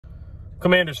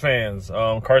Commanders fans,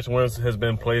 Carson Wentz has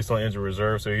been placed on injury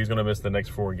reserve, so he's going to miss the next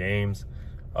 4 games.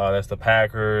 That's the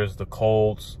Packers, the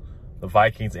Colts, the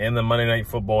Vikings, and the Monday Night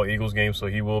Football Eagles game. So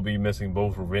he will be missing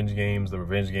both revenge games, the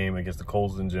revenge game against the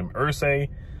Colts and Jim Irsay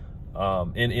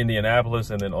in Indianapolis,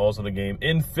 and then also the game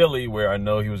in Philly, where I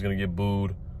know he was going to get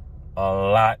booed a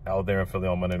lot out there in Philly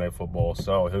on Monday Night Football.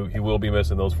 So he will be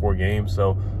missing those 4 games.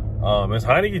 So it's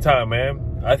Heineke time,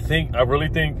 man. I think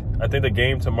the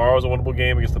game tomorrow is a winnable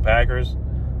game against the Packers.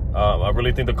 I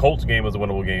really think the Colts game is a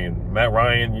winnable game. Matt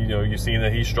Ryan, you're seeing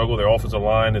that he struggled. Their offensive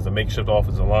line is a makeshift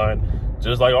offensive line,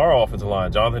 just like our offensive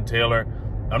line. Jonathan Taylor,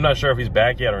 I'm not sure if he's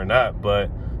back yet or not, but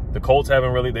the Colts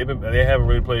haven't really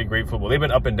played great football. They've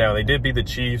been up and down. They did beat the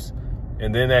Chiefs,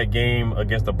 and then that game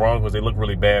against the Broncos, they looked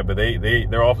really bad, but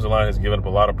their offensive line has given up a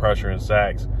lot of pressure and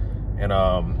sacks. And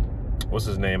what's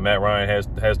his name? Matt Ryan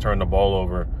has turned the ball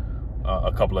over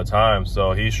a couple of times,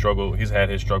 so he's had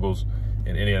his struggles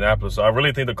in Indianapolis. So I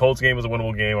really think the Colts game is a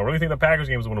winnable game. I really think the Packers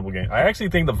game is a winnable game. I actually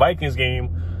think the Vikings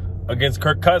game against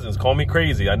Kirk Cousins, call me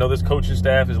crazy, I know this coaching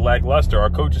staff is lackluster.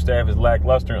 Our coaching staff is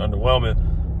lackluster and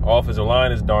underwhelming. Our offensive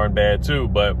line is darn bad too,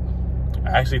 but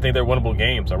I actually think they're winnable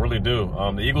games. I really do.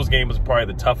 The Eagles game was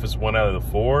probably the toughest one out of the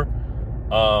 4.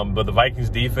 But the Vikings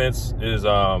defense is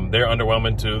they're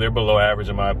underwhelming too. They're below average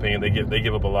in my opinion. They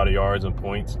give up a lot of yards and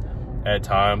points at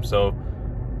times. So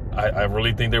I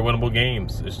really think they're winnable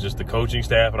games. It's just the coaching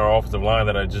staff and our offensive line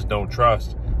that I just don't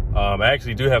trust. I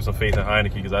actually do have some faith in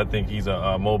Heineke because I think he's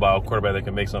a mobile quarterback that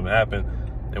can make something happen.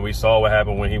 And we saw what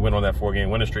happened when he went on that 4-game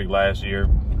winning streak last year,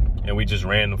 and we just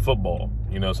ran the football.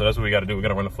 So that's what we got to do. We got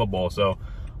to run the football. So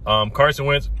Carson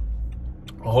Wentz,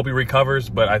 I hope he recovers,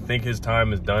 but I think his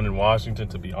time is done in Washington,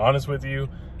 to be honest with you.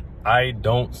 I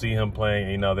don't see him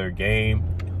playing another game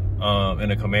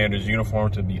in a Commander's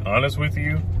uniform, to be honest with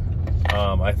you.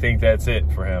 I think that's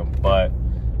it for him. But,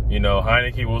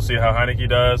 Heineke, we'll see how Heineke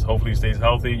does. Hopefully he stays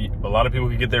healthy. A lot of people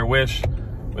can get their wish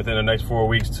within the next 4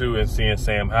 weeks, too, and seeing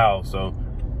Sam Howell. So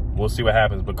we'll see what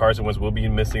happens. But Carson Wentz will be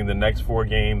missing the next 4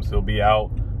 games. He'll be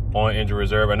out on injury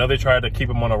reserve. I know they tried to keep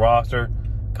him on the roster,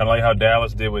 kind of like how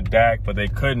Dallas did with Dak, but they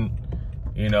couldn't,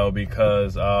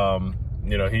 because,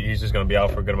 he's just going to be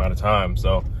out for a good amount of time.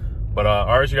 So, but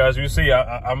all right, you guys, you see,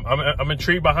 I'm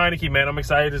intrigued by Heineke, man. I'm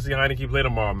excited to see Heineke play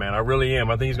tomorrow, man. I really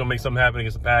am. I think he's going to make something happen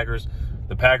against the Packers.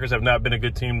 The Packers have not been a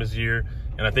good team this year,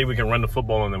 and I think we can run the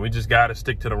football on them. We just got to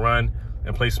stick to the run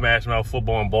and play smash mouth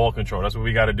football and ball control. That's what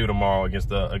we got to do tomorrow against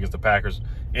the Packers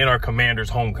in our Commanders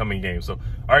homecoming game. So,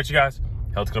 all right, you guys,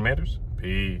 health to Commanders.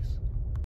 Peace.